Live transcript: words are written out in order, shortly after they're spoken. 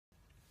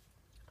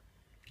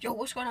Yo,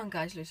 what's going on,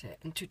 guys? Liz here,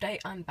 and today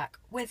I'm back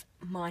with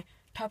my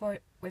Turbo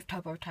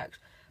Attax.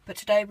 But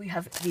today we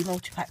have the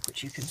multi-pack,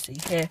 which you can see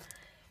here.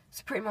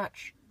 So pretty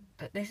much,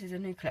 this is a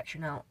new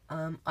collection out.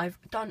 I've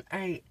done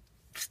a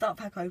start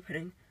pack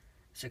opening,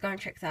 so go and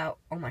check that out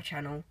on my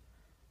channel.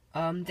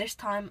 This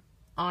time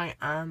I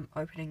am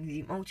opening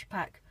the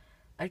multi-pack.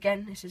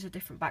 Again, this is a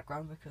different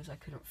background because I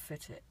couldn't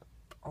fit it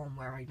on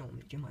where I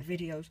normally do my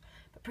videos.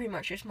 But pretty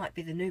much this might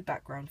be the new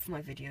background for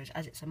my videos,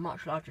 as it's a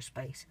much larger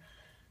space.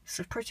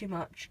 So pretty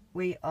much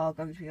we are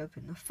going to be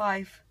opening the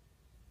 5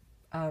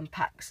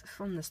 packs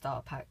from the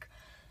starter pack,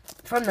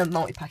 from the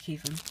multi-pack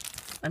even,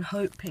 and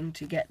hoping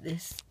to get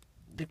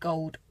the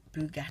gold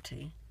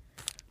Bugatti.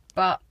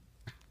 But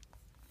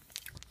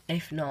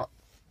if not,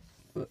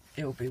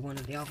 it'll be one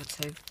of the other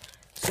two.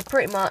 So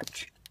pretty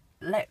much,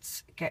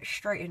 let's get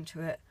straight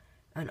into it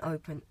and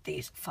open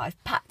these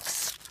 5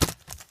 packs.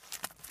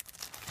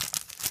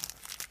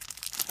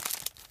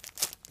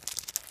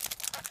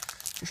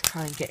 Just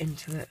try and get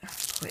into it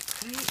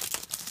quickly.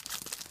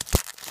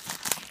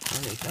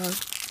 There we go.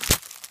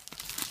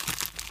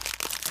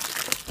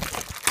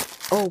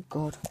 Oh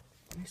god,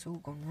 it's all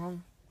gone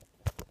wrong.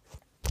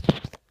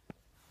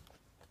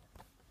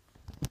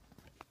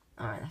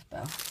 Alright, that's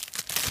better.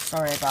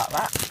 Sorry about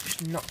that,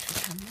 just knocked the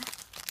camera.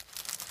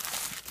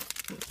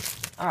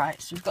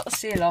 Alright, so we've got the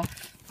seal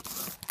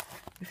off.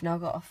 We've now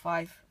got our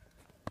 5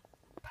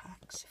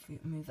 packs, if we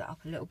move that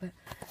up a little bit.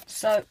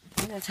 So,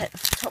 I'm going to take the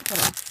top one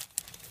off.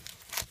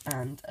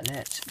 And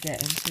let's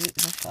get into the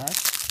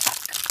first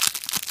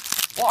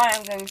pack. What I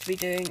am going to be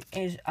doing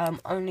is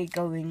only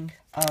going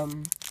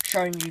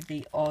showing you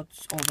the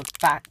odds, or the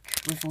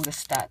back with all the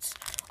stats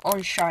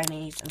on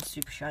shinies and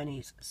super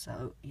shinies.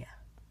 So yeah,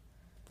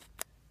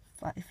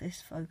 but if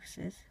this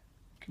focuses,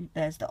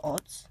 there's the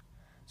odds.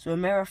 So a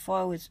mirror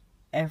foil is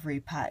every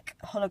pack,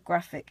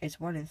 holographic is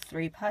 1 in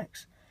 3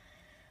 packs,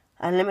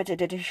 and limited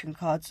edition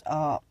cards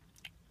are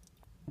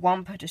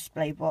 1 per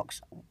display box.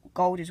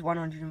 Gold is 1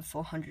 in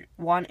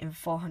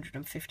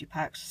 450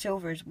 packs,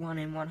 silver is 1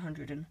 in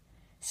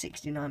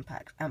 169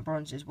 packs, and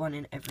bronze is 1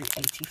 in every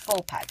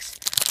 84 packs.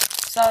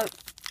 So,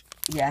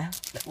 yeah,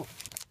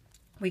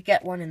 we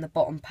get 1 in the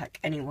bottom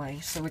pack anyway,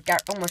 so we're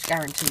almost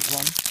guaranteed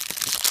 1.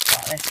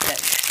 But let's get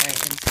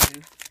straight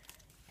into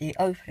the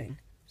opening.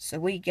 So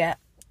we get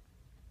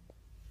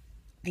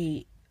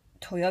the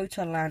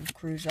Toyota Land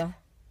Cruiser,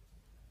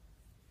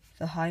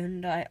 the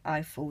Hyundai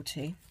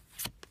i40,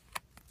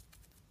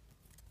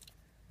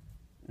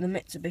 the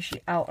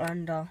Mitsubishi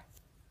Outlander,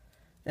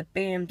 the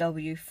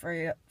BMW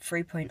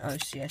 3.0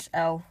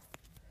 CSL,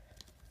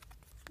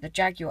 the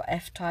Jaguar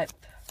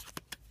F-Type.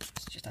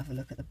 Let's just have a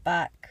look at the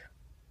back.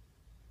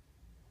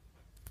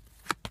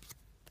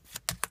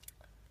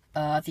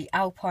 The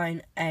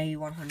Alpine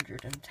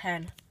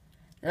A110,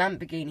 the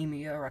Lamborghini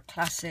Miura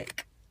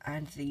Classic,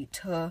 and the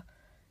Tour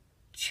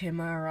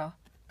Chimera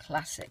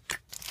Classic.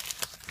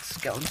 Let's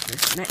get on to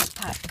this next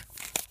pack.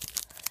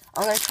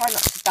 I'm going to try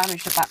not to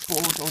damage the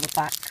backboard or the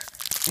back,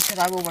 because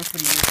I will most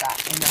probably use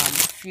that in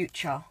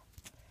future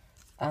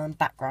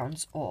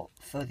backgrounds or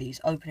for these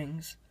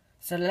openings.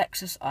 So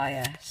Lexus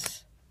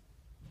IS,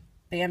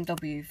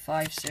 BMW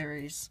 5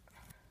 Series,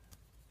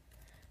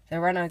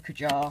 the Renault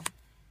Kadjar,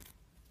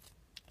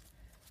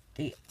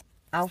 the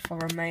Alfa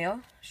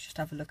Romeo. Let's just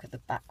have a look at the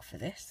back for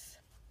this.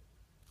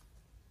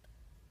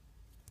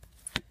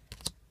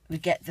 We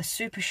get the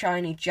super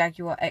shiny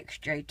Jaguar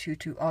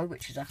XJ220,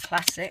 which is a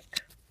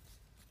classic.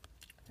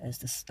 There's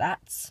the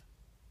stats.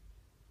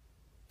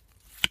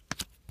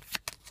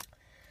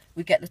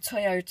 We get the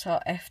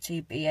Toyota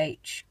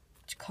FTBH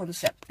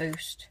Concept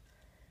Boost,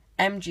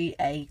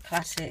 MGA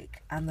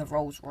Classic, and the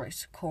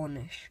Rolls-Royce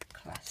Cornish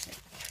Classic.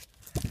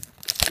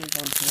 Let's move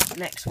on to the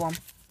next one.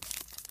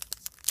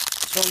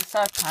 So on the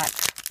third pack,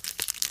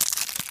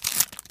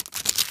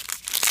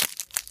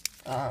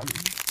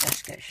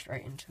 let's get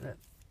straight into it.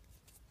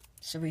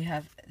 So we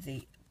have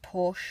the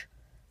Porsche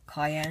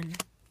Cayenne,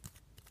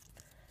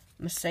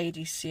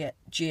 Mercedes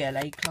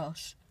GLA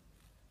class,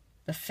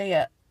 the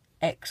Fiat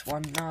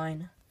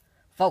X19,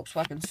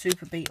 Volkswagen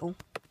Super Beetle.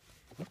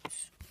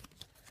 Oops.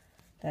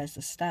 There's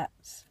the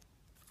stats.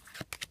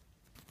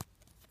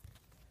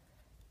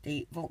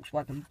 The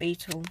Volkswagen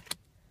Beetle,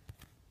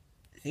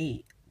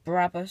 the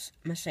Brabus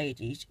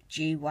Mercedes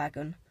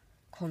G-Wagon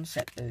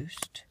Concept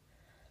Boost,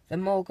 the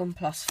Morgan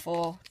Plus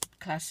 4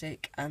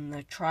 Classic, and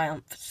the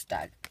Triumph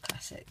Stag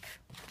Classic.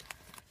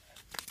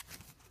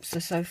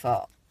 So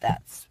far,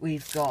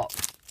 we've got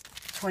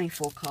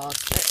 24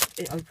 cards.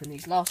 Let's open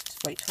these last,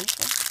 wait,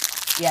 24?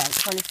 Yeah,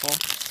 24.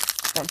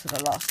 Gone to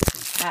the last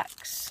 2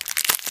 packs.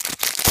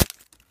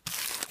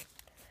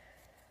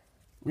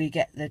 We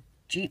get the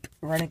Jeep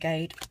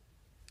Renegade,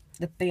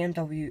 the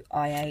BMW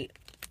i8,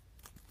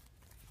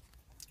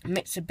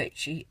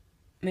 Mitsubishi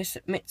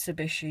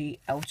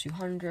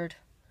L200,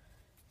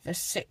 the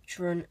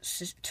Citroen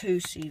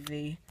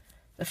 2CV,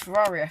 the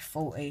Ferrari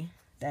F40.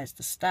 There's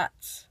the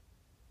stats,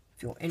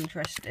 if you're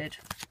interested.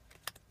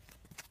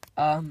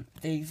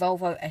 The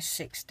Volvo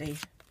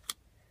S60,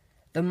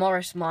 the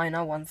Morris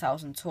Minor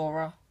 1000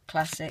 Tourer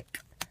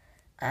Classic,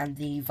 and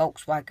the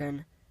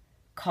Volkswagen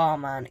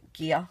Carman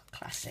Gear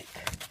Classic.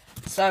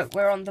 So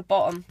we're on the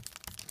bottom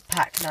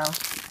pack now.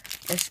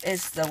 This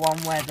is the one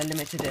where the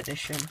limited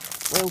edition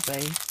will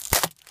be.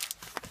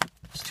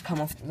 Just to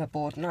come off the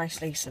board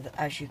nicely, so that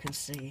as you can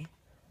see,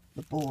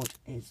 the board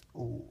is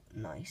all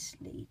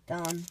nicely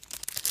done.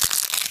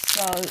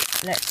 So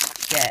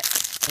let's get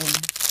into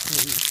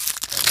the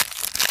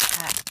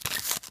pack.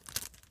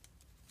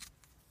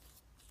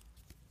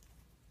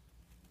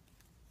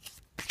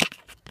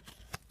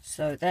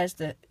 So there's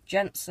the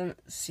Jensen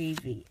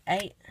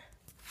CV8,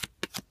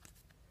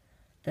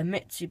 the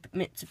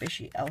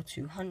Mitsubishi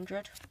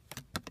L200,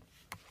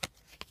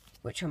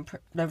 which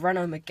the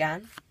Renault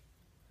Megane.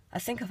 I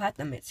think I've had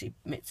the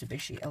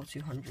Mitsubishi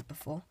L200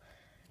 before.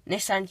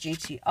 Nissan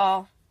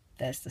GTR.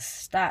 There's the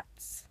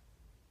stats.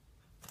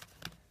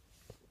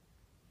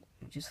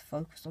 Let me just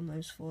focus on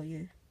those for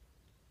you.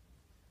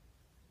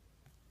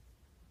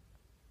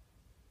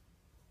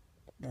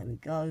 There we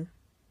go.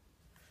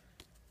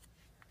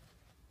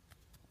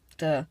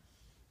 The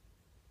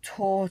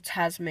Tour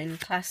Tasman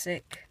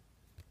Classic,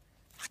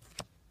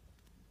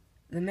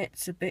 the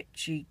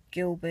Mitsubishi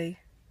Ghibli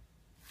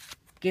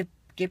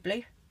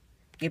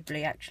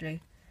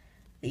actually,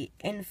 the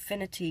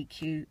Infiniti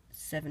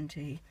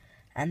Q70,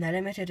 and the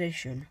limited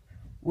edition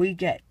we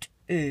get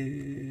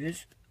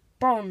is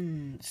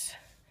bronze.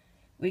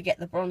 We get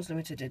the bronze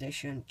limited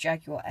edition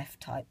Jaguar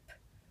F-Type.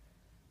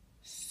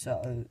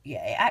 So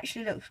yeah, it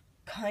actually looks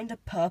kind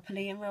of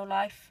purpley in real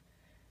life.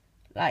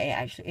 Like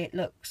it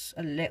looks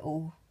a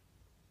little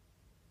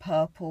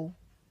purple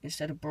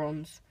instead of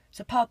bronze. It's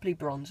a purpley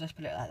bronze, let's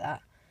put it like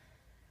that.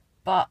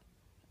 But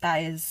that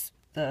is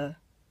the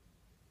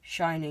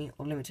shiny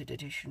or limited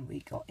edition we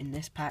got in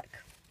this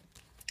pack.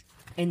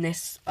 In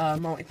this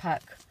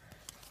multi-pack.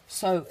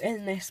 So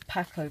in this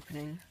pack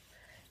opening,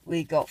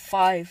 we got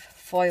 5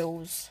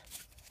 foils.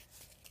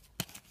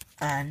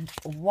 And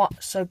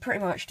so pretty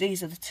much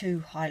these are the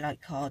 2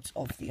 highlight cards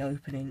of the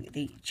opening.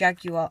 The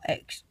Jaguar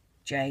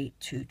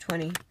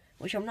XJ220,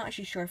 which I'm not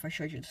actually sure if I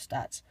showed you the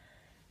stats.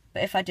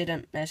 But if I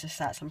didn't, there's the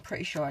stats. I'm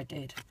pretty sure I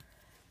did.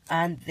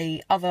 And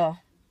the other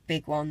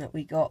big one that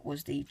we got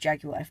was the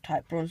Jaguar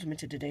F-Type Bronze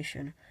Limited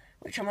Edition,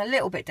 which I'm a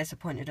little bit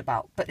disappointed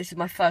about. But this is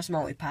my first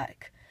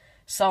multi-pack,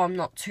 so I'm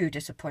not too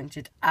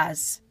disappointed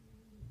as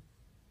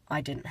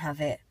I didn't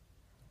have it.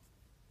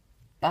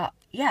 But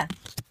yeah,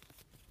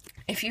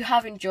 if you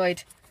have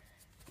enjoyed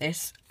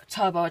this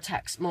Turbo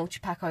Attax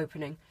multi-pack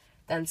opening,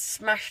 then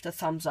smash the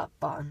thumbs up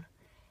button.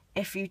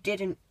 If you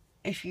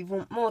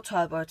want more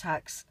Turbo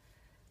Attax,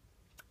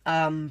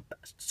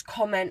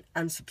 comment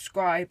and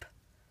subscribe.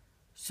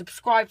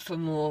 Subscribe for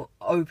more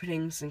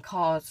openings and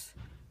cards.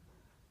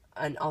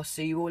 And I'll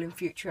see you all in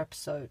future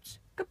episodes.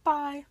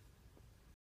 Goodbye.